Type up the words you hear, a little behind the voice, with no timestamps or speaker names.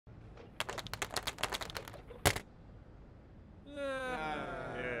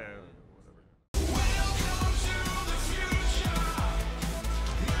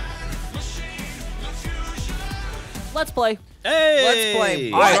Let's Play. Hey! Let's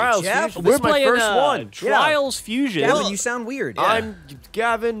play. All What, right, Jeff? Fusion. We're This is my playing first one. Trials Fusion. Gavin, you sound weird. Yeah. I'm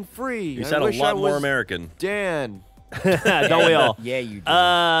Gavin Free. You sound a lot more American. Dan. Don't we all? Yeah, you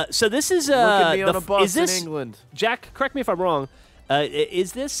do. So this is Look at me on the, a bus is this in England. Jack? Correct me if I'm wrong.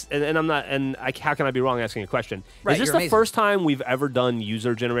 Is this? And I'm not. And how can I be wrong asking a question? Right, is this you're the amazing. first time we've ever done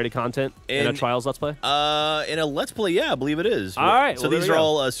user-generated content in a And- Trials Let's Play? In a Let's Play, yeah, I believe it is. All right, So well, there these we are go.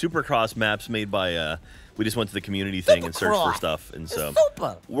 all Supercross maps made by. We just went to the community thing and searched for Supercross. stuff, and so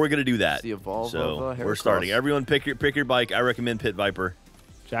Super. we're gonna do that. It's the evolve so of, we're Heracross. starting. Everyone, pick your bike. I recommend Pit Viper.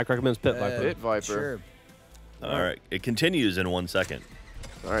 Jack recommends Pit Viper. Pit Viper. Sure. All right, it continues in 1 second.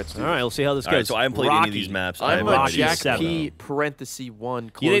 All right, All right, let's see how this All goes. right, so I haven't played any of these maps. I have I'm no a Rocky idea. Jack seven. P parenthesis 1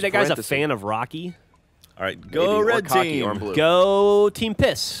 close You think that guy's a parenthesis. fan of Rocky? All right, go Maybe, or red cocky team. or blue. Go Team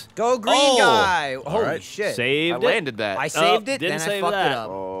Piss. Go green Oh. guy. All Holy right. shit. I Saved it. landed that. I saved it, didn't then I save fucked that. it up.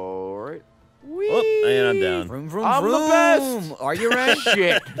 All right. Oh, and I'm down. Vroom, vroom, I'm the vroom. best. Are you ready?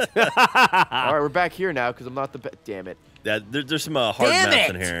 Shit. All right, we're back here now because I'm not the best. Damn it. There's some hard Damn maps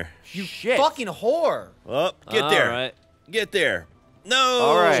it. in here. You Shit. fucking whore. Oh, get All there. right. Get there. No.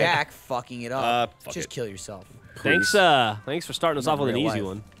 All right. Jack fucking it up. Fuck Just it. kill yourself. Thanks for starting us off with an real easy life.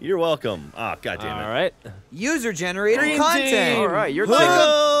 one. You're welcome. Ah, God damn it. All right. User-generated Green content. team. All right, you're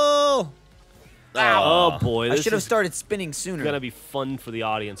Michael! Oh boy, I this should have is started spinning sooner. gonna be fun for the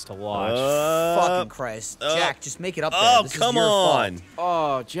audience to watch. Fucking Christ. Jack, just make it up there. Oh, This is come your on. fault.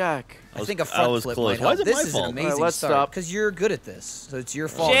 Oh, Jack. I think a I front was flip close. might Why help. is it This my is fault? an amazing let's start. stop. Because you're good at this. So it's your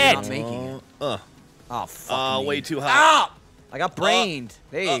fault Shit. you're not making it. Oh, fuck me. Way too high. Ah! I got brained.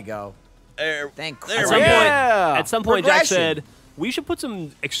 There you go. There, Thank there At Christ. some we go. point, Yeah. at some point, Jack Progression. said we should put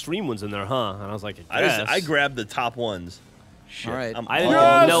some extreme ones in there, huh? And I was like, I grabbed the top ones. Shit. All right. I didn't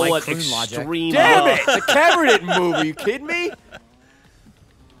Yes! know Like what Croon logic. extreme. Damn it. The camera didn't move. Are you kidding me?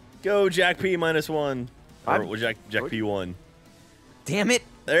 Go Jack P -1. Or I'm- Jack P1. Damn it.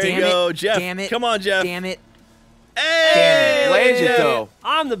 There Damn you go, it. Jeff. Damn it. Come on, Jeff. Damn it. Hey! Landed it, though.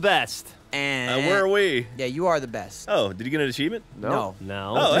 I'm the best. And Where are we? Yeah, you are the best. Oh, did you get an achievement? No.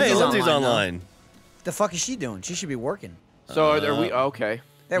 No. Oh, hey, Lindsay's Lindsay's online, online. The fuck is she doing? She should be working. So are we? Okay.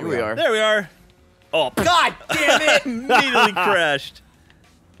 There Here we are. There we are. Oh, God damn it! immediately crashed.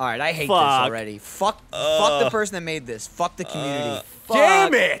 All right, I hate Fuck. this already. Fuck the person that made this. Fuck the community.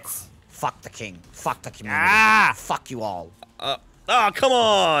 Damn it. Fuck the king. Fuck the community. Ah! Fuck you all. Oh, come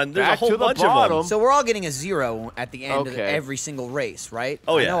on. There's Back a whole to the bunch of bottom. them. So we're all getting a 0 at the end of Okay. every single race, right?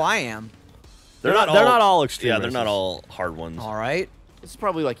 Oh, I yeah. know I am. They're not all extreme. Yeah, they're not races. all hard ones. All right. This is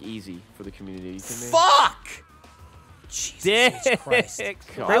probably like easy for the community. You kidding me? Fuck! Jesus Dick. Christ.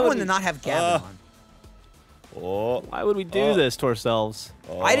 God. Great one to not have Gavin on. Oh. Why would we do this to ourselves?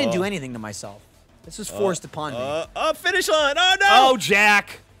 I didn't do anything to myself. This was forced upon me. Finish line. Oh, no. Oh,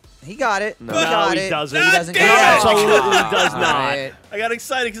 Jack. He got it. No. He got he it. doesn't. He doesn't Damn get it. it. Absolutely does All not. right. I got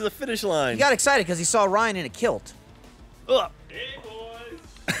excited because of the finish line. He got excited because he saw Ryan in a kilt. Ugh.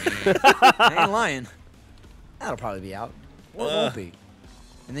 I ain't lying. That'll probably be out. Or it won't be.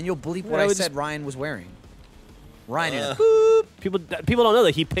 And then you'll bleep what Yeah, I we said just- Ryan was wearing. Ryan in a People don't know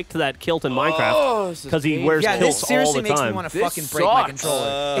that he picked that kilt in Oh, Minecraft this is because he painful. wears Yeah, kilts this seriously all the makes time. me want to This fucking break my sucks.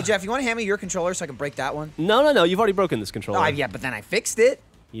 controller. Hey, Jeff, you want to hand me your controller so I can break that one? No, you've already broken this controller. Oh, yeah, but then I fixed it.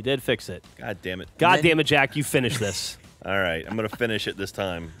 You did fix it. God damn it. God then- damn it, Jack! You finished this. All right, I'm going to finish it this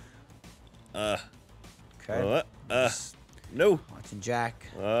time. Okay. No. Watching Jack.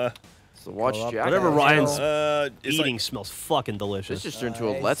 So watch Go up, Jack. Whatever Okay. Ryan's It's eating like, smells fucking delicious. This just turned to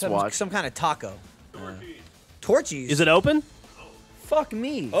a It's let's watch. Some kind of taco. Torchies. Is it open? Fuck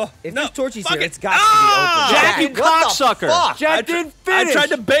me. Oh, if no, there's torchies fuck here, it. it's got Ah! to be open. Jack, you what cocksucker. The fuck? Jack didn't I finish. tried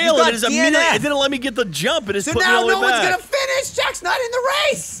to bail You and got it just immediately DNF. it didn't let me get the jump. It just So put me now all the no way one's back. gonna finish. Jack's not in the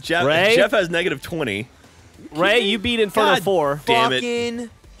race. Ray? Jeff has -20. Ray, you beat Inferno God 4. damn it. Fucking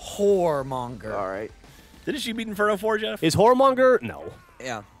whoremonger. All right. Didn't she beat Inferno 4, Jeff? Is Whoremonger? No.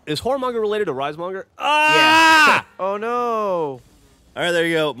 Yeah. Is Whoremonger related to Risemonger? Ah! Oh no. All right, there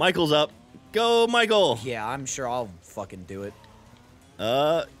you go. Michael's up. Go, Michael. Yeah, I'm sure I'll fucking do it.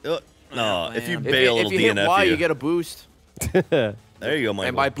 No, Oh, if you man. bail, if it'll you hit DNF Y, you. you get a boost. There you go, Michael.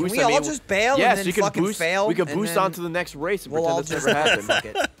 And by Can boost, we I all mean, just bail yes, and then you can fucking boost. fail? We can and boost then on to the next race and we'll all pretend just this never happened. fuck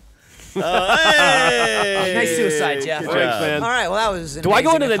it. Hey! Nice suicide, Jeff. Good Thanks, job. man. All right, well, that was an Do I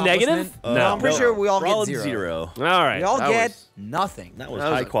go into amazing the negative? accomplishment. No. I'm pretty sure we all We're all get at zero. All right. We all That get was- nothing. That was That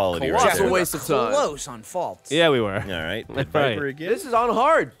was high a quality right colossal there. waste of time. Close on fault. Yeah, we were. All right. Right. Viper again. This is on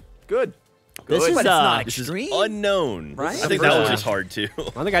hard. Good. This Good. is, But it's not This is extreme. unknown. Right? I think First that was round. just hard too.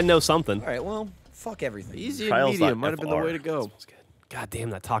 I think I know something. All right, well, fuck everything. Easy and Trials medium dot might have been the FR. way to go. Smells good. God damn,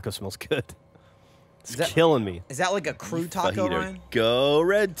 that taco smells good. It's that- killing me. Is that like a crew taco, Fajito. Ryan? Go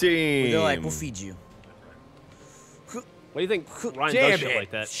red team. They're like, we'll feed you. What do you think Ryan Damn does shit it.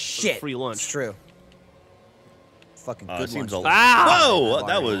 like that? Shit. Free lunch. It's true. Fucking good It seems a lunch. lot. Ow! Whoa,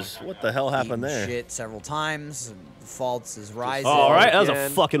 that was what the hell happened Eating there? shit several times. Faults is rising. All right, that was a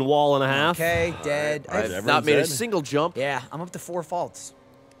Again. fucking wall and a half. Okay, dead. All right, I've everyone's not made a dead? single jump. Yeah, I'm up to 4 faults.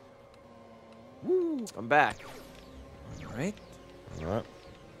 Woo, I'm back. All right. All right.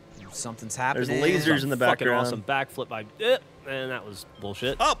 Something's happening. There's lasers in the Fucking background. awesome backflip by, and that was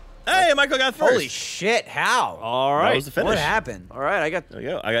bullshit. Oh, hey, Michael got first. Holy shit, how? All That right. was the finish. What happened? All right, I got. There we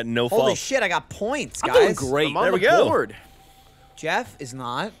go. I got no Holy fault. shit, I got points, I'm guys. doing great. I'm on There the we go. board. Jeff is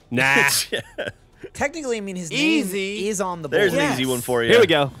not. Nah. Technically, I mean, his Easy. name is on the board. There's Yes. an easy one for you. Here we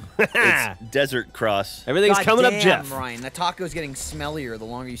go. It's Desert Cross. Everything's God coming up, damn, Jeff. Ryan, that taco's getting smellier the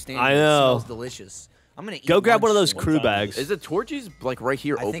longer you stand. I there. It know. smells delicious. I'm gonna eat Go grab one of lunch those soon. crew bags. Is the Torchies like right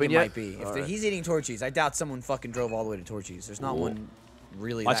here I open think it yet? might be. If All right. he's eating Torchies, I doubt someone fucking drove all the way to Torchies. There's not one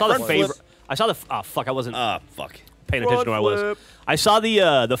really. I that saw the close. favor. I saw the. Oh fuck! I wasn't Ah, fuck. paying attention to where I was. flip. I saw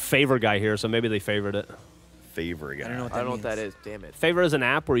the favor guy here, so maybe they favored it. Favor guy. I don't know what I that don't know what means. that is. Damn it. Favor is an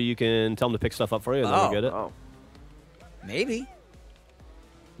app where you can tell them to pick stuff up for you and then Oh. you get it. Oh. Maybe.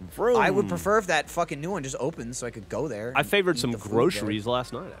 Vroom. I would prefer if that fucking new one just opens so I could go there. I and favored eat some the food groceries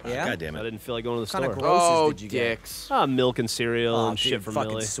last night. Actually. Yeah? God damn I it. didn't feel like going to the What kind store. of grosses Oh, did you get? dicks. Milk and cereal Oh, and shit dude, for fucking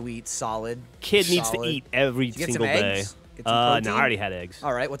Millie. sweet, solid. Kid needs to solid. eat every Did you get single some day. eggs? Get some No, I protein? already had eggs.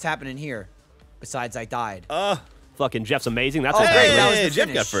 All right, what's happening here? Besides, I died. Fucking Jeff's amazing. That's Oh, what's great, happening. that was Hey, the Jeff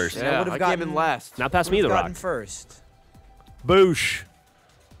finish. got first. And Yeah, would've I came gotten- in last. Now pass me the would've rock. gotten first. Boosh.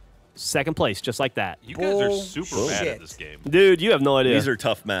 Second place, just like that. You guys are super bad Bullshit. at this game. Dude, you have no idea. These are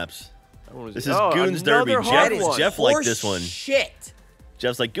tough maps. That one was- This is oh, Goons Derby. another hard Jeff- one. Jeff liked this one. Shit.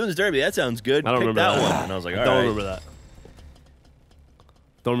 Jeff's like, Goons Derby, that sounds good. I don't Pick remember that that. one. And I was like, I all don't right. remember that.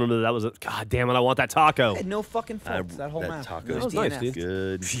 Don't remember that was a. God damn it! I want that taco. I had no fucking faults that whole map. taco It That was nice, DNF. dude.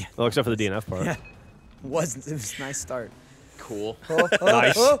 Good. Oh, except for the DNF part. Yeah. It was a nice start. Cool.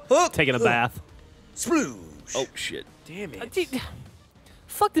 Nice. Taking a bath. Sploosh. Oh, shit. Damn it. Dude,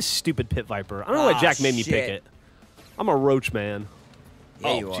 fuck this stupid pit viper. I don't know why Ah, Jack made me pick shit. it. I'm a roach man. Yeah,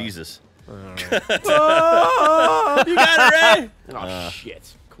 oh, you are. Jesus. Alright. You got it, Ray? Oh,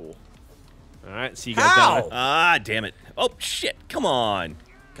 shit. Cool. All right, see you guys How? down there. Ah, damn it. Oh, shit. Come on.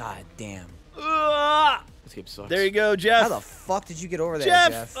 God damn. This game sucks. There you go, Jeff. How the fuck did you get over there,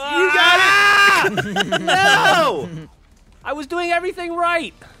 Jeff, Jeff? you got it. No! I was doing everything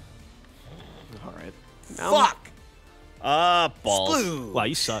right. All right. Fuck. Ah, balls. Sploosh. Wow,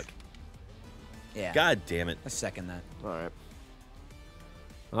 you suck. Yeah. God damn it. I second that. All right.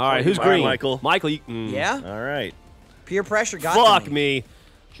 All right, who's All right, green? Michael. Michael, you. Yeah? All right. Peer pressure got Fuck to me.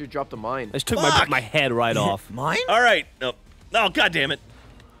 Should have dropped a mine. I just took Fuck. my head right off. Mine? All right. Oh, oh, God damn it.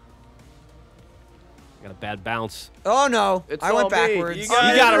 I got a bad bounce. Oh, no. It's I went all me. backwards. You You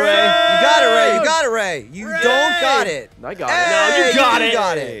got it, Ray. got it, Ray. You got it, Ray. You Ray. don't got it. I got Hey, No, you got you it.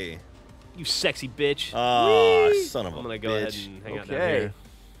 got it. Hey. You sexy bitch. Oh, son of a I'm gonna go bitch. ahead and hang out down Okay. here.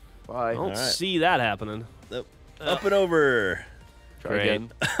 Bye. I don't All right. see that happening. Up and over. Try Great.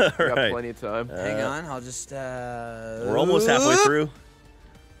 again. All We got right. plenty of time. Hang on. I'll just, We're almost halfway through.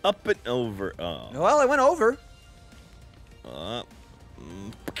 Up and over. Oh. Well, I went over.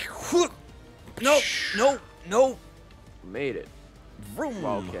 No, no, no. Made it. Vroom.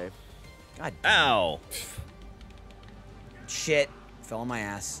 Well, okay. God damn. Ow. Shit. Fell on my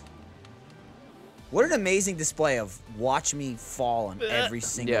ass. What an amazing display of watch me fall on every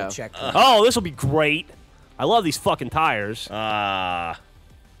single Yeah. checkpoint. Oh, this will be great. I love these fucking tires. Ah.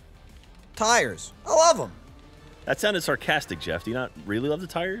 Tires. I love them. That sounded sarcastic, Jeff. Do you not really love the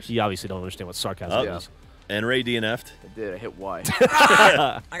tires? You obviously don't understand what sarcasm Oh. is. And Ray DNF'd. I did. I hit Y.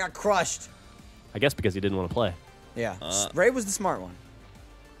 I got crushed. I guess because he didn't want to play. Yeah. Ray was the smart one.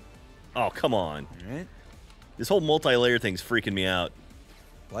 Oh, come on. All right. This whole multi-layer thing's freaking me out.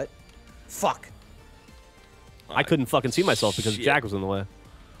 What? Fuck. I couldn't fucking see myself because Shit. Jack was in the way.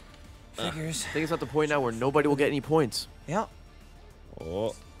 Figures. I think it's at the point now where nobody will get any points. Yeah.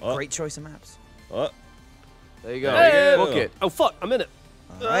 Oh. Great choice of maps. Oh. There you go. There you Book go. it. Oh, fuck. I'm in it.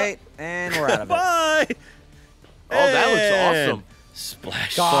 All right. And we're out of it. Bye. Oh, that looks And awesome.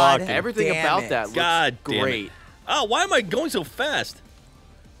 Splash. God. Fuck. Everything Damn about it. that looks God damn it. great. Oh, why am I going so fast?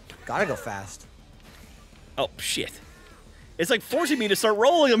 Gotta go fast. Oh, shit. It's like forcing me to start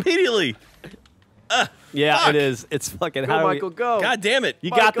rolling immediately. Yeah, Fuck. it is. It's fucking Go, how Michael, go. God damn it.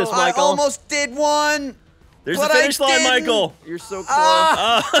 You got this, I Michael. almost did one. There's but the finish I line, didn't. Michael. You're so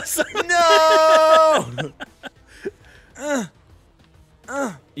close. No.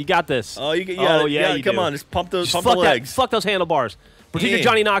 You got this. Oh, you Oh, yeah, you come do. on, just pump those Just pump fuck the that. legs. Fuck those handlebars. Pretend you're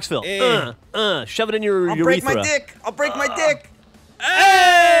Johnny Knoxville. Shove it in your I'll urethra. break my dick. I'll break my dick.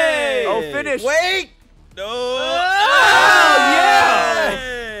 Hey! Oh, finish. Wait. No. Oh, yeah!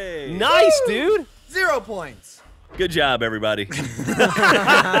 Hey. Nice, dude. 0 points. Good job, everybody.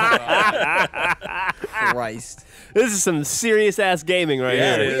 Christ. This is some serious ass gaming right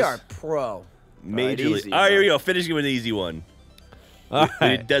Yeah, here. it We is. are pro. Majorly. easy, All right, here we bro. go. Finishing with an easy one. All We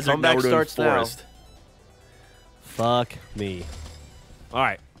right. did desert, now Comeback we're doing starts now. forest. Fuck me. All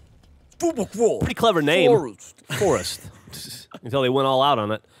right. Football. Pretty clever name. Forest. Until they went all out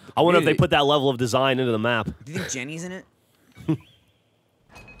on it. I wonder if they community. put that level of design into the map. Do you think Jenny's in it?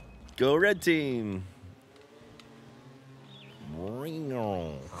 Go red team.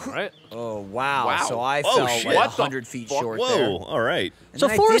 All right. Oh, wow. Wow. So I Oh, fell shit. like What the 100 feet fuck? short Whoa. there. All right. And So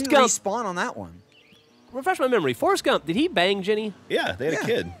then Forrest I didn't Gump- respawn on that one. Refresh my memory. Forrest Gump, did he bang Ginny? Yeah, they had Yeah. a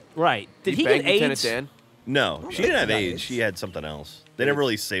kid. Right. Did he banged get Lieutenant AIDS? Dan? No, she didn't have got AIDS. AIDS. She had something else. They never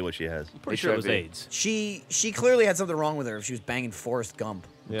really say what she has. Pretty sure it was HIV. AIDS. She clearly had something wrong with her if she was banging Forrest Gump.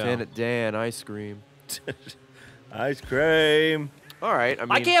 Yeah. Lieutenant Dan, ice cream. Ice cream. All right. I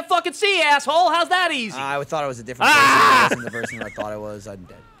mean, I can't fucking see, asshole. How's that easy? I thought it was a different person. It wasn't the person I thought it was. I'm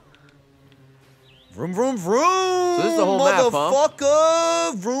dead. Vroom, vroom, vroom. So this is the whole map, huh?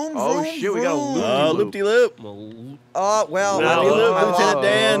 Motherfucker. Vroom, Oh, vroom, shit, we got a vroom. loop. Loop-de-loop. Well, No. I blew Loop, my Lieutenant lock.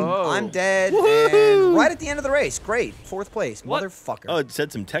 Dan. I'm dead. Woohoo. And right at the end of the race. Great. 4th place. What? Motherfucker. Oh, it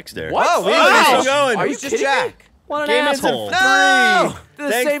said some text there. What? Oh, we Oh, finished. still going. Are It you was just kidding me? Jack. What an Game ends in asshole. 3. No! The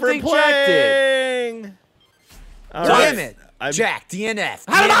Thanks same for thing Jack did. playing. All Damn right. it. I'm- Jack, DNF.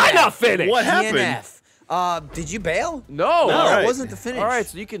 How did I DNF. not finish? What happened? DNF. Did you bail? No. No, All right. it wasn't the finish. All right,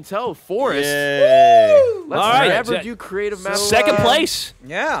 so you can tell Forrest. Yay. Let's All right, never Jack. do creative math. Second place.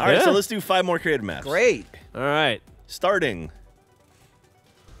 Yeah. All right, Yeah. so let's do 5 more creative maps. Great. All right. Starting.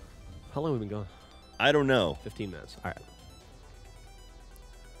 How long have we been going? I don't know. 15 minutes. All right.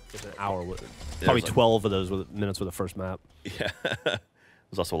 There's an hour with it. There's Probably like- 12 of those minutes with the first map. Yeah.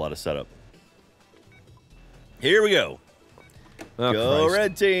 There's also a lot of setup. Here we go. Oh, Go Christ.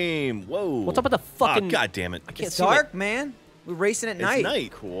 red team. Whoa. What's up with the fucking... Oh, God damn it. I can't It's see my- dark, man. We're racing at It's night.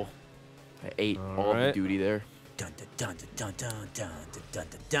 night. Cool. I ate All all of the right. duty there. Dun, dun, dun, dun, dun, dun, dun, dun,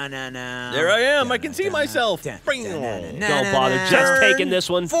 dun, dun, dun. There I am. Dun, I can dun, see dun, myself. dun, Bring dun, it dun, on. dun, Don't dun, bother. dun, Just dun. taking this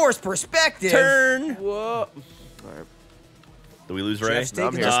one. Force perspective. Turn. Whoa. All right. Did we lose Ray? Jeff's taking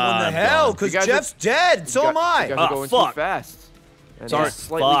I'm this here. one to I'm hell gone. because You guys Jeff's dead. So am You I. guys Ah, are going fuck. too fast. And Sorry. he's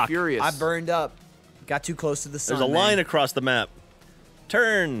slightly Fuck. furious. I burned up. Got too close to the sun. There's a man. line across the map.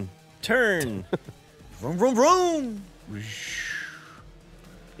 Turn. Turn. Vroom, vroom, vroom.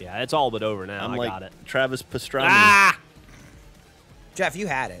 Yeah, it's all but over now. I'm I like got it. Travis Pastrami. Ah! Jeff, you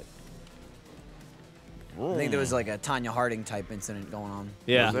had it. I think there was like a Tanya Harding type incident going on.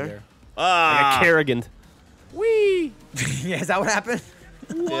 Yeah. Was there? Like Ah. a Kerrigan. Whee! Yeah, is that what happened?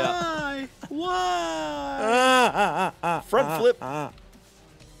 Why? Why? Front flip.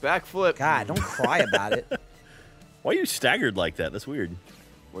 Backflip. God, don't cry about it. Why are you staggered like that? That's weird.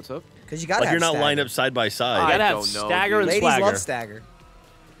 What's up? Because you got to Like have you're not stagger. lined up side by You side. gotta have don't know, stagger dude. and Ladies swagger. love stagger.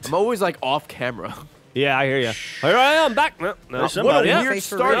 I'm always like off camera. Yeah, I hear you. Here I am, back. No, no. There's What somebody. a Yeah. weird Face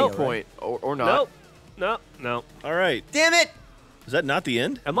for starting radio, point. Or not. Nope. No, no. All right. Damn it! Is that not the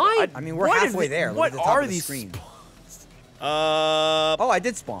end? Am I? I mean, we're What halfway is- there. Look What at the top are of the these screen. Oh, Oh, I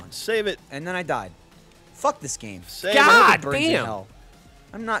did spawn, save it. and then I died. Fuck this game. Save God. I hope it. it burns in damn. hell.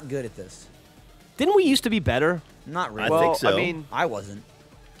 I'm not good at this. Didn't we used to be better? Not really. I Well, think so. I mean, I wasn't,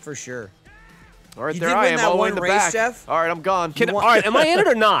 for sure. all right, You there did I win am, that all the way one in the race, back. Jeff? All right, I'm gone. All right, am I in it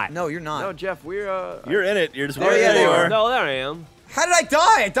or not? No, you're not. No, Jeff, we're You're in it. You're just Oh, where yeah, you you are. are. No, there I am. How did I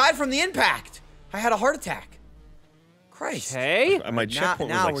die? I died from the impact. I had a heart attack. Christ. Hey. My Now, checkpoint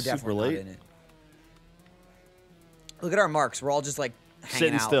now was we're like super definitely late. not in it. Look at our marks. We're all just like hanging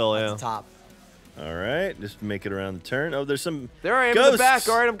Sitting out still, at yeah. the top. All right, just make it around the turn. Oh, there's some. There I am in ghosts. the back.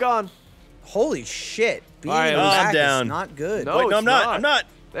 All right, I'm gone. Holy shit. Being All right, in the I'm back down. is not good. No. Wait, no, it's I'm not. not. I'm not.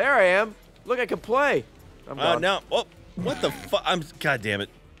 There I am. Look, I can play. I'm gone. No. Oh, what the fuck? I'm. God damn it.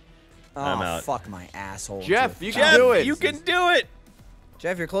 Oh, I'm out. fuck my asshole. Jeff, to you the can Jeff, do it. you can do it.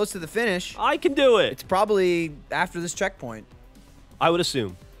 Jeff, you're close to the finish. I can do it. It's probably after this checkpoint. I would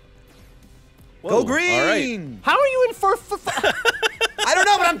assume. Whoa, Go all right. green! How are you in for I don't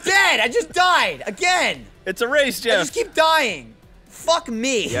know, but I'm dead. I just died again. It's a race, I Jeff. just keep dying. Fuck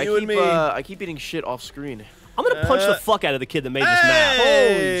me. Yeah, You and me. I keep eating shit off screen. I'm gonna punch the fuck out of the kid that made this map.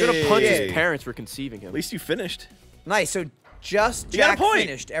 Hey! He's gonna punch shit. his parents for conceiving him. At least you finished. Nice. So just You got a Jack point.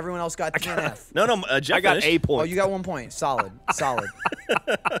 finished. Everyone else got DNF. No, Jeff I got finished. a point. Oh, you got 1 point. Solid. Solid.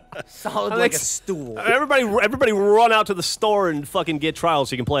 Solid I like a think- stool. Everybody run out to the store and fucking get trials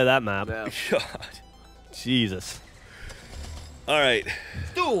so you can play that map. Yeah. God. Jesus. All right.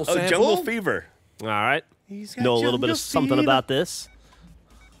 Stool Oh, sample. Jungle Fever. All right. He's got Know a little bit jungle of something fever. about this.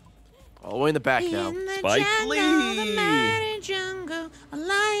 All the way in the back now. In the Spike jungle, Lee. the mighty jungle, a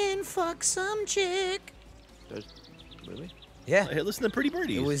lion fuck some chick. Really? Yeah, Hey, listen to Pretty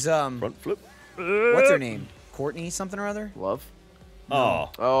Birdies. it was Front flip. what's her name? Courtney something or other. Love? Oh.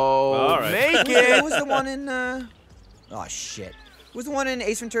 Oh, All right. make Who it! was the one in? Oh shit. Who was the one in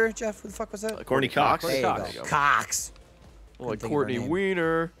Ace Ventura? Jeff, who the fuck was that? Courtney Cox. There you Cox. go. Cox. Oh, like Couldn't think of her Courtney name.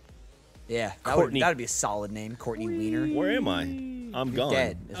 Wiener. Yeah, Courtney. that'd be a solid name, Courtney Wiener. Where am I? I'm gone.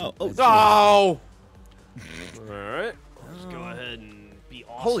 dead. Oh, It's- oh. Oh! All right. Let's go ahead and be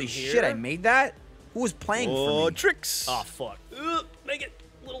awesome Holy here. shit! I made that. Who was playing Oh, for me? tricks. Oh fuck. Make it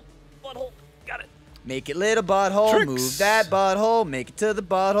little butthole. Got it. Make it little butthole. Tricks. Move that butthole. Make it to the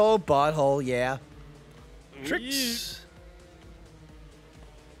butthole. Butthole. Yeah. Tricks.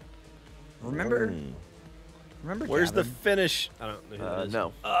 Remember? Remember? Where's the Gavin? finish? I don't know who that is.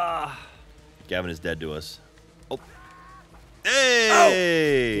 No. Gavin is dead to us. Oh.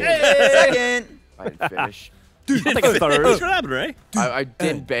 Hey! Second. I didn't finish. I'll take a third. That's what happened, right? I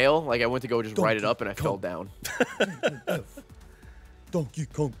didn't bail. Like, I went to go just write it up, and I fell down. Donkey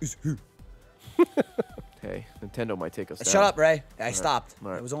Kong is here. Hey, Nintendo might take us down. Shut up, Ray. I stopped.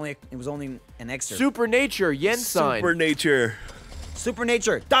 All right. It was only an excerpt. Super Nature, Yen sign. Super nature.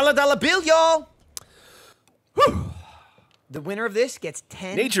 Supernature. Dollar bill, y'all. The winner of this gets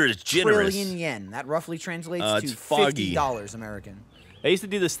 10 Nature is generous. trillion yen. That roughly translates It's to foggy. $50 American. I used to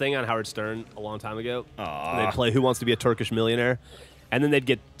do this thing on Howard Stern a long time ago. Aw. And they'd play Who Wants to Be a Turkish Millionaire, and then they'd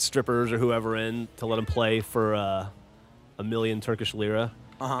get strippers or whoever in to let them play for a million Turkish lira,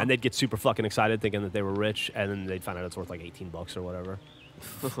 and they'd get super fucking excited thinking that they were rich, and then they'd find out it's worth like $18 or whatever.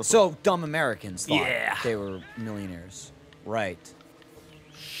 So dumb Americans thought Yeah. they were millionaires. Right.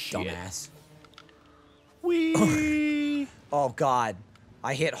 Dumbass. Wee. Oh, God.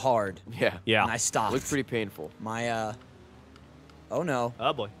 I hit hard. Yeah. Yeah. And I stopped. Looked pretty painful. My, oh, no.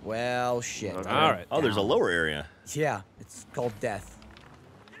 Oh boy. Well, shit. Okay. All right. Oh, there's a Down. lower area. Yeah, it's called death.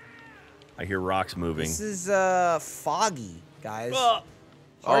 I hear rocks moving. This is, foggy, guys. Oh,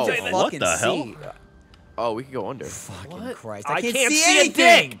 Hard to what fucking the hell? see. Oh, we could go under. Fucking Christ. I I can't, can't see see a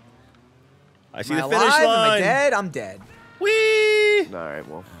anything. dick. I see Am I the finish alive? line. Am I dead? I'm dead. Wee. All right,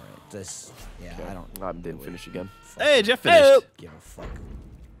 well. This, yeah, Okay. I don't I didn't finish again. Hey, Jeff finished. give a fuck.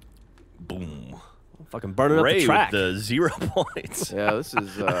 Boom. fucking burning up Ray the track. with the 0 points. Yeah, this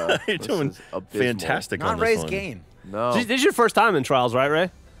is You're this doing is abysmal. fantastic on Not this Ray's one. game. No. This is your first time in trials, right,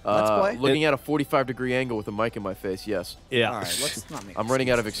 Ray? Let's play. Looking at a 45-degree angle with a mic in my face, yes. Yeah. All right, let's not make. I'm running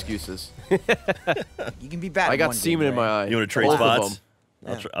out of excuses. You can be bad. I at got one semen game, in my Ray. eye. You want to trade Both of spots?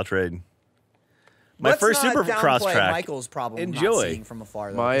 them. I'll trade. My Let's first not Supercross downplay track. Michael's problem. Enjoy. Not seeing from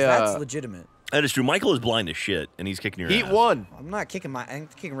afar, though. My, 'Cause that's legitimate. That is true. Michael is blind as shit, and he's kicking your Heat ass. one. I'm not kicking I'm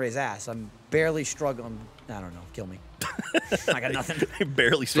kicking Ray's ass. I'm barely struggling. I don't know. Kill me. I got nothing. He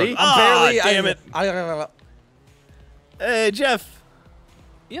barely struck. I'm Ah, barely. damn it. I Hey, Jeff.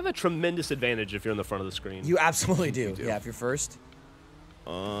 You have a tremendous advantage if you're in the front of the screen. you absolutely do. Yeah, if you're first.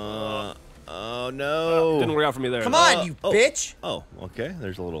 Oh, no. Didn't work out for me there. Come on, you oh. bitch. Oh, okay.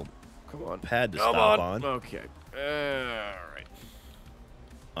 There's a little Come on. pad to Come stop on. on. Okay. All right.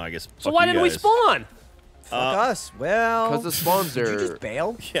 I guess. So fuck why you didn't we guys. spawn? Fuck us. Well. Because the spawns Did you are... just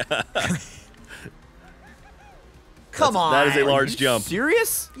bail? Yeah. Come on. That is a Are large you jump.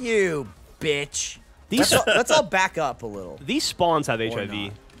 serious? You bitch. These Let's all back up a little. these spawns have Or HIV.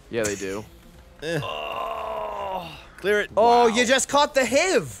 not. Yeah, they do. Clear it. Oh, you just caught the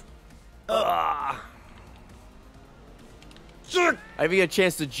HIV. I even get a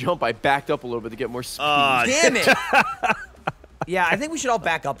chance to jump. I backed up a little bit to get more speed. Damn it. Yeah, I think we should all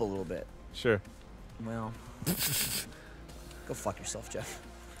back up a little bit. Sure. Well. Go fuck yourself, Jeff.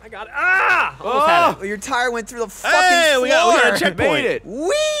 I got it. Ah! Almost had it. Oh, your tire went through the fucking Hey, floor. we got a I checkpoint. made it.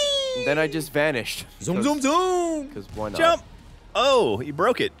 Whee! Then I just vanished. Zoom, zoom, zoom. Because why not? Jump. Oh, you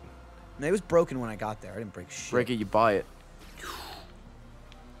broke it. And it was broken when I got there. I didn't break shit. Break it, you buy it.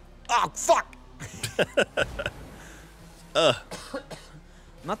 Oh, fuck.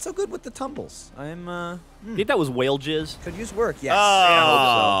 Not so good with the tumbles. I'm, You think that was whale jizz? could use work. Yes.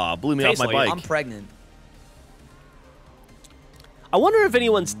 Ah, blew me off my Tastes bike. like I'm pregnant. I wonder if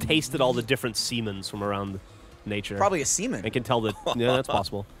anyone's tasted all the different semens from around nature. Probably a semen. And can tell the yeah, that's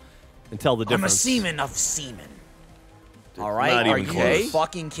possible. And tell the I'm a difference. semen of semen. All right, not are even you close.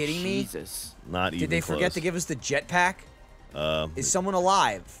 fucking kidding me? Jesus. Not even Did they forget close. to give us the jetpack? Is someone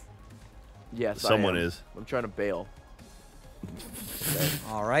alive? Yes, Someone I am. is. I'm trying to bail.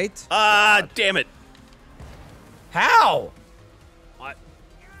 All right. Ah, damn it. How?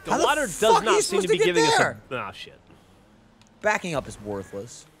 The How the water fuck does are not you seem to supposed be to get giving there? us a. Ah, shit. Backing up is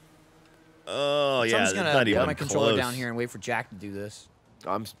worthless. Oh, So yeah. I'm just it's gonna not put even my controller close. down here and wait for Jack to do this.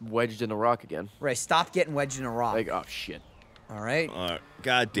 I'm wedged in a rock again. Ray, stop getting wedged in a rock. Like, oh shit. All right.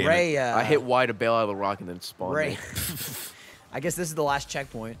 God damn Ray, it. I hit Y to bail out of the rock and then spawned Ray. me. I guess this is the last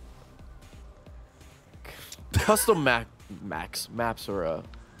checkpoint. Custom maps are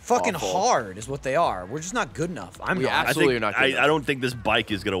Fucking awful. hard is what they are. We're just not good enough. I'm We not. absolutely are not good I enough. don't think this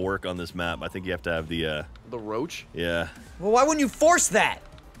bike is gonna work on this map. I think you have to have the The roach. yeah. Well, why wouldn't you force that?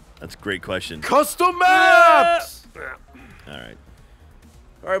 That's a great question. Custom maps. All right.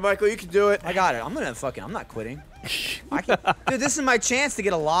 All right, Michael, you can do it. I got it. I'm not quitting. Dude, this is my chance to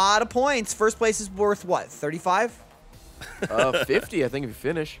get a lot of points. First place is worth what? 35? 50, I think, if you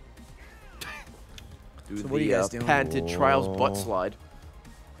finish. Do So what are you guys doing? Patented trials butt slide.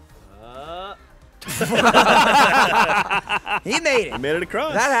 He made it. I made it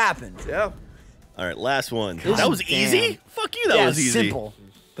across. That happened. Yeah. All right, last one. God That was damn. easy? Fuck you, that Yeah, was easy. simple.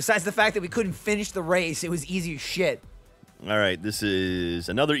 Besides the fact that we couldn't finish the race, it was easy as shit. All right, this is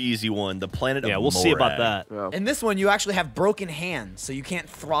another easy one. The planet Yeah, of we'll see about Morag. that. Yeah. In this one, you actually have broken hands, so you can't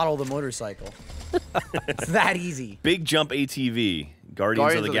throttle the motorcycle. It's that easy. Big jump ATV.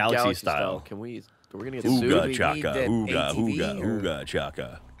 Guardians of the Galaxy style. Can we? We're gonna get Ooga sued. need chaka, the ooga, ATV ooga, or- ooga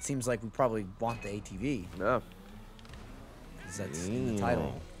chaka. Seems like we probably want the ATV, No. because that's in the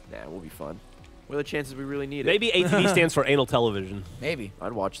title. Nah, we'll be fun. What are the chances we really need it? Maybe ATV stands for anal television. Maybe.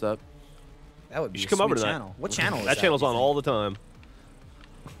 I'd watch that. That would be You a should come over sweet to that. channel. What channel is That channel's you on think? all the time.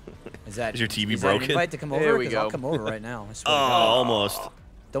 Is that Is your TV is that an broken? invite to come There over? we 'Cause I'll go. come over right now. I Oh, swear to God. almost.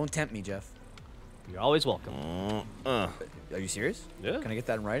 Don't tempt me, Jeff. You're always welcome. Are you serious? Yeah. Can I get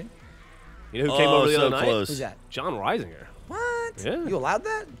that in writing? You know who came over the so other night? close. Who's that? John Reisinger. What? Yeah. You allowed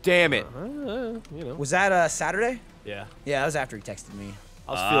that? Damn it. You know. Was that Saturday? Yeah. Yeah, that was after he texted me.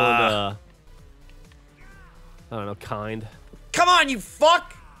 I was feeling, I don't know, kind. Come on, you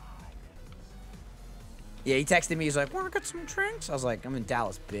fuck! Yeah, he texted me. He's like, "Want to get some drinks?" I was like, "I'm in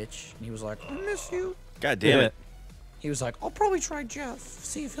Dallas, bitch." And he was like, "I miss you." God damn it. He was like, "I'll probably try Jeff.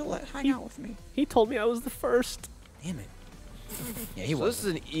 See if he'll hang out with me." He told me I was the first. Damn it. Yeah, he So was. this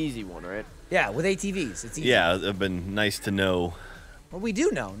is an easy one, right? Yeah, with ATVs, it's easy. Yeah, it'd been nice to know. Well, we do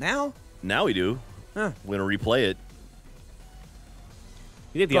know now. Now we do. Huh. We're going to replay it.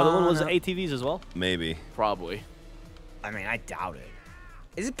 You think the other one was Gonna- ATVs as well? Maybe. Probably. I mean, I doubt it.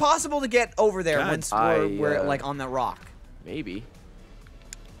 Is it possible to get over there God, once I, we're like on the rock? Maybe.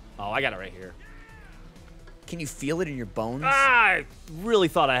 Oh, I got it right here. Can you feel it in your bones? I really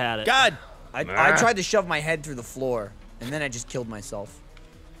thought I had it. God! I tried to shove my head through the floor, and then I just killed myself.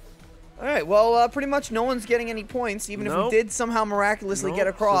 All right, well, pretty much no one's getting any points, even if we Nope. did somehow miraculously Nope. get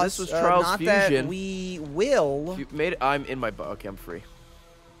across. So this was Trials not Fusion. that we will. If you made it, I'm in my butt. Okay, I'm free.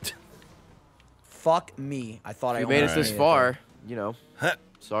 Fuck me. I thought If I you made us almost this made it far, you know. Huh.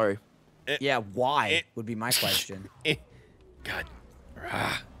 Sorry. there. Yeah, why would be my question. God.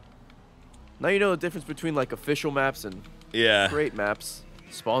 Now you know the difference between like official maps and Yeah. great maps.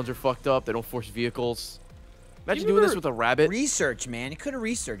 Spawns are fucked up. They don't force vehicles. Imagine You doing this remember with a rabbit. Research, man. You could have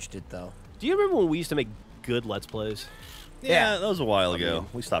researched it though. Do you remember when we used to make good Let's Plays? Yeah, Yeah. that was a while ago.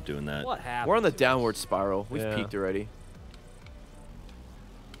 We stopped doing that. What happened? We're on the downward spiral. We've Yeah. peaked already.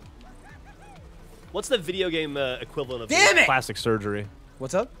 What's the video game equivalent of Damn getting it! plastic surgery?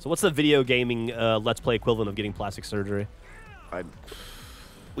 What's up? So what's the video gaming Let's Play equivalent of getting plastic surgery?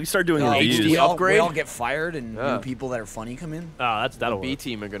 We started doing We reviews. all upgrade? get fired and Yeah. new people that are funny come in. Oh, that'll B work.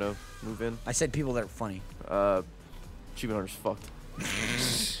 team are gonna move in. I said people that are funny. Achievement Hunter's fucked.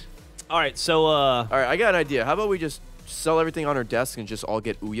 All right, so All right, I got an idea. How about we just sell everything on our desk and just all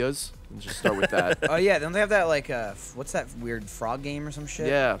get Ouya's and just start with that? Oh yeah, don't they have that like what's that weird frog game or some shit?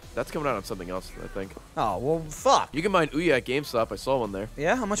 Yeah, that's coming out on something else, I think. Oh well, fuck. You can buy an Ouya at GameStop. I saw one there.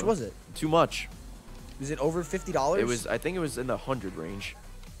 Yeah, how much was it? Too much. Was it over $50? It was. I think it was in the 100 range.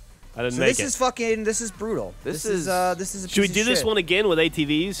 I didn't So make this it. is fucking. This is brutal. This is is- a Should we piece do of this shit. one again with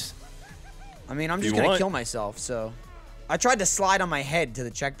ATVs? I mean, I'm If just you gonna want. kill myself. So, I tried to slide on my head to the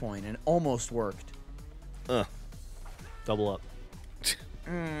checkpoint and it almost worked. Double up.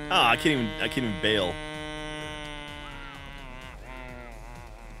 I can't even bail.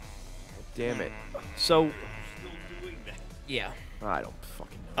 Damn it. So Yeah. I don't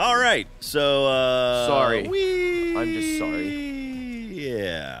fucking know. All right, so Sorry. we... I'm just sorry.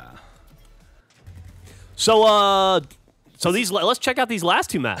 Yeah. so these let's check out these last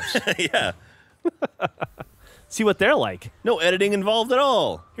two maps. Yeah. See what they're like. No editing involved at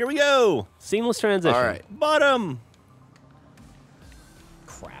all. Here we go. Seamless transition. All right. Bottom.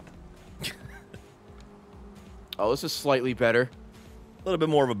 Crap. Oh, this is slightly better. A little bit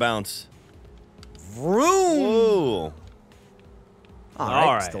more of a bounce. Vroom. Whoa. All right.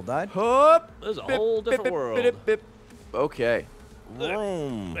 All right. Still died. Hup. This is a whole different world. Okay.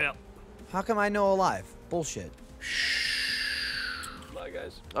 Vroom. Yeah. How come I know alive? Bullshit. Bye,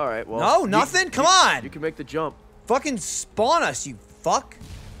 guys. All right. Well. No, nothing? Come on. You can make the jump Fucking spawn us, you fuck.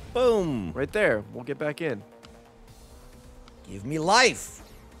 Boom. right there. We'll get back in. Give me life.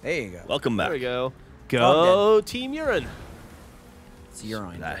 There you go. Welcome back. There we go. I'm Go Team Urine. It's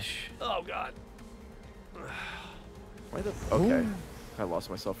urine. Splash. Oh, God. Why the? Okay. I lost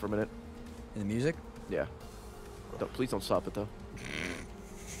myself for a minute. In the music? Yeah. Please don't stop it though.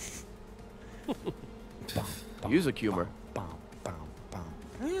 Music humor. Bum, bum, bum.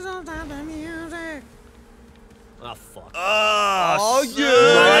 Please don't stop the music. Oh, fuck. Oh, yeah.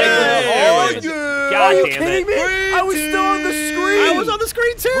 Oh, There we yeah. go. God damn kidding it. me? I was still on the screen. I was on the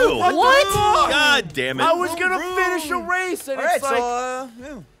screen too. What? God damn it. I was gonna finish a race, and All right, it's so, like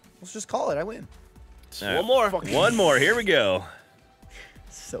yeah. Let's just call it. I win. All right. One more. One more. Here we go.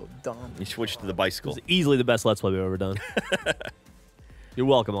 So dumb. You switch to the bicycle. This is easily the best Let's Play we've ever done. You're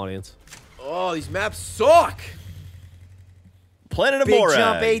welcome, audience. oh, these maps suck. Planet of Big Borag.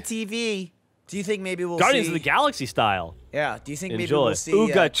 Jump ATV. Do you think maybe we'll Guardians see... of the Galaxy style. Yeah, do you think maybe Enjoy. we'll see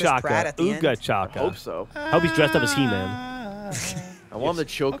Ooga Chris Pratt Chaka. at the Ooga end? Chaka. Hope so. Hope he's dressed up as He-Man. I want him to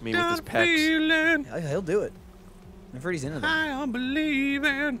choke me with his pecs. Yeah, he'll do it. I've heard he's into that. I am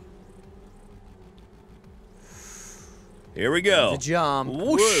believing. Here we go. The jump.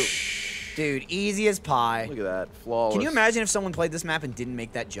 Whoosh. Dude, easy as pie. Look at that, flawless. Can you imagine if someone played this map and didn't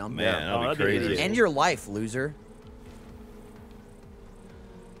make that jump? Man, Yeah. that'd be that'd be crazy. End your life, loser.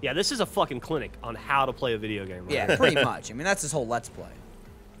 Yeah, this is a fucking clinic on how to play a video game. Right? Yeah, pretty much. I mean, that's his whole Let's Play.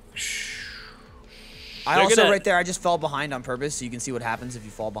 I They're also, gonna- right there, I just fell behind on purpose so you can see what happens if you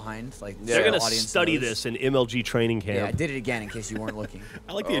fall behind. Like, Yeah. They're so gonna the audience study knows. this in MLG training Yeah, I camp. did it again in case you weren't looking.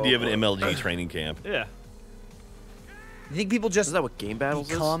 I like the idea of an MLG training camp. Yeah. You think people just Is that what game battles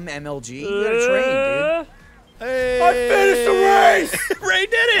become MLG? You gotta train, dude. Hey. I finished the race. Ray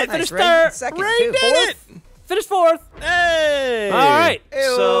did it. Nice, Finished Ray. third. Second, Ray too. did it. Finished fourth. Hey. All right. Ew.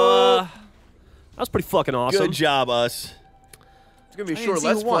 So, that was pretty fucking awesome. Good job, us. It's gonna be a I didn't short see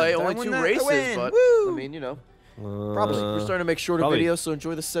Let's who won. Play, Did I only win 2 that? I races, win. but Woo. I mean, you know, Probably. we're starting to make shorter probably. videos, so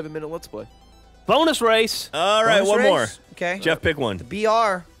enjoy the 7-minute Let's Play. Bonus race. All right, Bonus one race? more. Okay. Jeff, pick one. The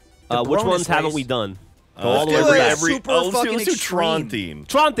BR. The Which bonus ones haven't race. we done? Go Let's all the do way do to it. the let's back. Super do fucking Tron extreme. theme.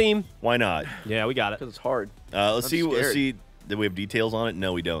 Tron theme. Why not? Yeah, we got it. Because it's hard. Let's I'm see. Let's scared. see. Do we have details on it?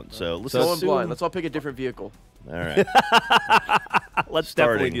 No, we don't. So let's Going assume. blind. Let's all pick a different vehicle. All right. Let's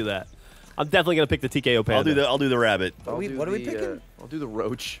Starting. definitely do that. I'm definitely gonna pick the TKO Panda. I'll do the rabbit. What are we picking? I'll do the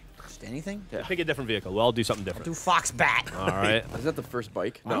roach. Just anything? Yeah. Pick a different vehicle. We'll all do something different. Do Fox Bat. All right. Is that the first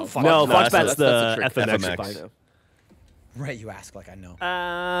bike? I don't No. fucking No, know. Fox that's Bat's a the trick. FMX FMX. bike. No. Right, you ask like I know.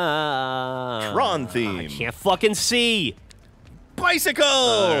 Tron theme. I can't fucking see. Bicycle.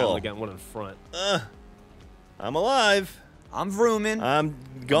 All right, we got one in front. I'm alive. I'm vrooming. I'm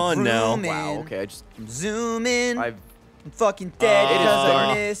gone now. Vrooming. Wow. Okay. I'm zooming. I've. I'm fucking dead It is because I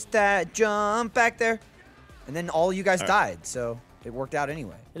dark. missed that jump back there. And then all you guys died, so it worked out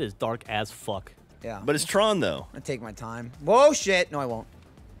anyway. It is dark as fuck. Yeah. But it's Tron though. I'm gonna take my time. Whoa, shit. No, I won't.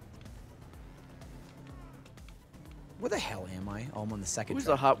 Where the hell am I? Oh, I'm on the second Who's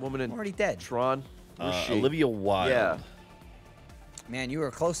track. the hot woman in I'm already dead. Tron? Where's she? Olivia Wilde. Yeah. Man, you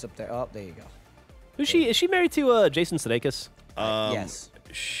were close up there. Oh, there you go. Who's she? Is she married to Jason Sudeikis? Yes.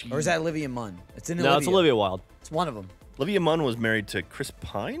 She, Or is that Olivia Munn? It's in No, Olivia. it's Olivia Wilde. It's one of them. Olivia Munn was married to Chris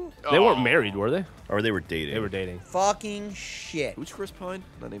Pine, They weren't married, were they? or they were dating. They were dating. Fucking shit. Who's Chris Pine?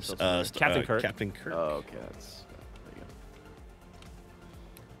 That name sounds Captain Kirk. Captain Kirk. Oh, okay. That's, there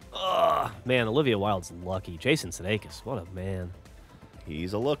you go. Man, Olivia Wilde's lucky. Jason Sudeikis, what a man.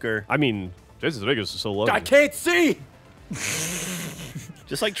 He's a looker, I mean, Jason Sudeikis is so lucky. I can't see.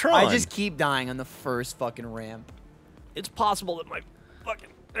 just like Tron. I just keep dying on the first fucking ramp. It's possible that my fucking...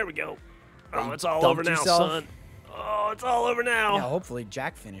 There we go. Oh, You it's all dumped over now, yourself? son. Oh, it's all over now. Yeah, hopefully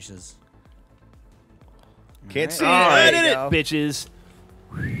Jack finishes. Can't see. Alright. I There did you it. go.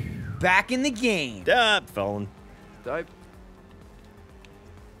 Bitches. Back in the game. Ah, fallen. I,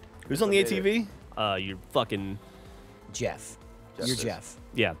 Who's on the ATV? You're fucking... Jeff. Jeff You're is. Jeff.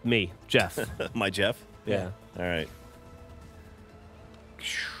 Yeah, me. Jeff. My Jeff. Yeah. All right.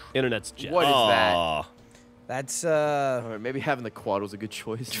 Internet's Jeff. What is that? Aw. That's, All right, maybe having the quad was a good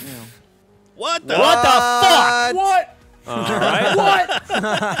choice. you know. What the? What the fuck? What? All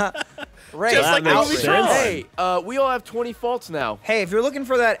right. Ray, Just like That the makes movie sense. Tron. Hey, we all have 20 faults now. hey, if you're looking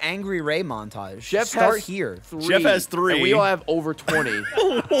for that Angry Ray montage, Jeff start has here. 3. Jeff has 3. And we all have over 20.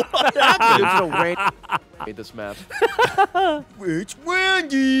 What happened? Made this map. It's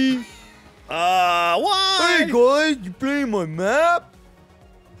Randy. Why? Hey guys, you playing my map?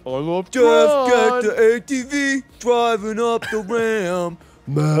 I'm up Jeff got the ATV driving up the ramp.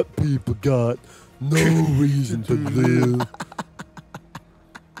 My people got no reason to live.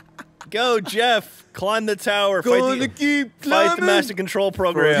 Go, Jeff. Climb the tower. Gonna keep climbing. Fight the master control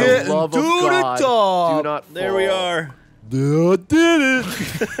program. For Getting the love of to the God, top. do not fall. There we are. I did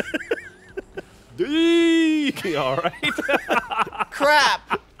it. All right.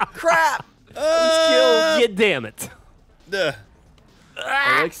 Crap. Crap. I was killed. Yeah, damn it. Ugh.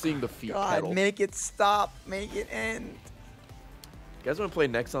 I like seeing the feet God, pedal. make it stop. Make it end. You guys want to play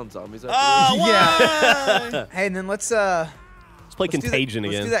Next on Zombies? After Oh, Yeah. Hey, and then let's Let's play do Contagion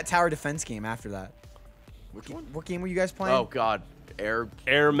Let's again. do that tower defense game after that. Which one? What game were you guys playing? Oh God, Air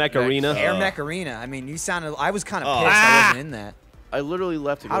Mech Arena. Air Mech Arena. I mean, you sounded. I was kind of Oh. pissed I wasn't in that. I literally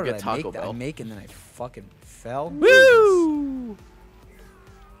left to How go did get I make Taco that? I Bell. make and then I fucking fell. Woo!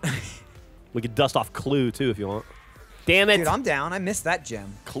 We could dust off Clue too if you want. Damn it! Dude, I'm down. I missed that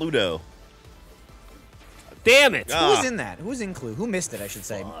gem. Cluedo. Damn it! Ah. Who was in that? Who was in Clue? Who missed it? I should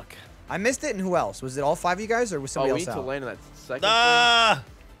say. Fuck. I missed it, and who else? Was it all 5 of you guys, or was Oh, somebody we else need to out? land in that second. Ah!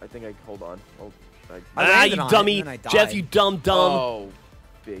 I think I hold on. Oh, I Ah, landed you on it, dummy! and then I Jeff, died. you dumb. oh,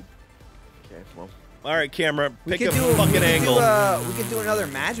 big. Okay, well. All right, camera. We Pick could a do fucking we could angle. we could do another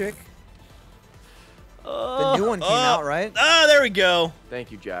magic. The new one came out, right? Ah, there we go.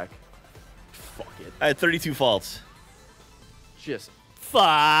 Thank you, Jack. Fuck it. I had 32 faults. Just Fuck.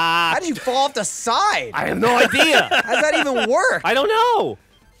 How do you fall off the side? I have no idea. How does that even work? I don't know.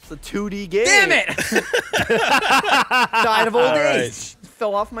 it's a 2D game. Damn it! Died of old All right. age.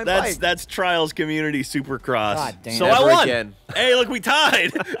 Fell off my bike. That's Trials Community Supercross. God damn. So it. I Never won. again. Hey, look, we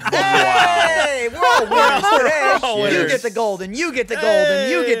tied. Hey, we're all winners today. all You winners. get the gold, and you get the gold, and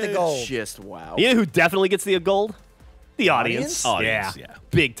you get the gold. Just wow. You know who definitely gets the gold? The audience. Audience, yeah.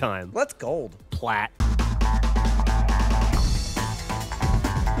 Big time. Let's gold. Plat.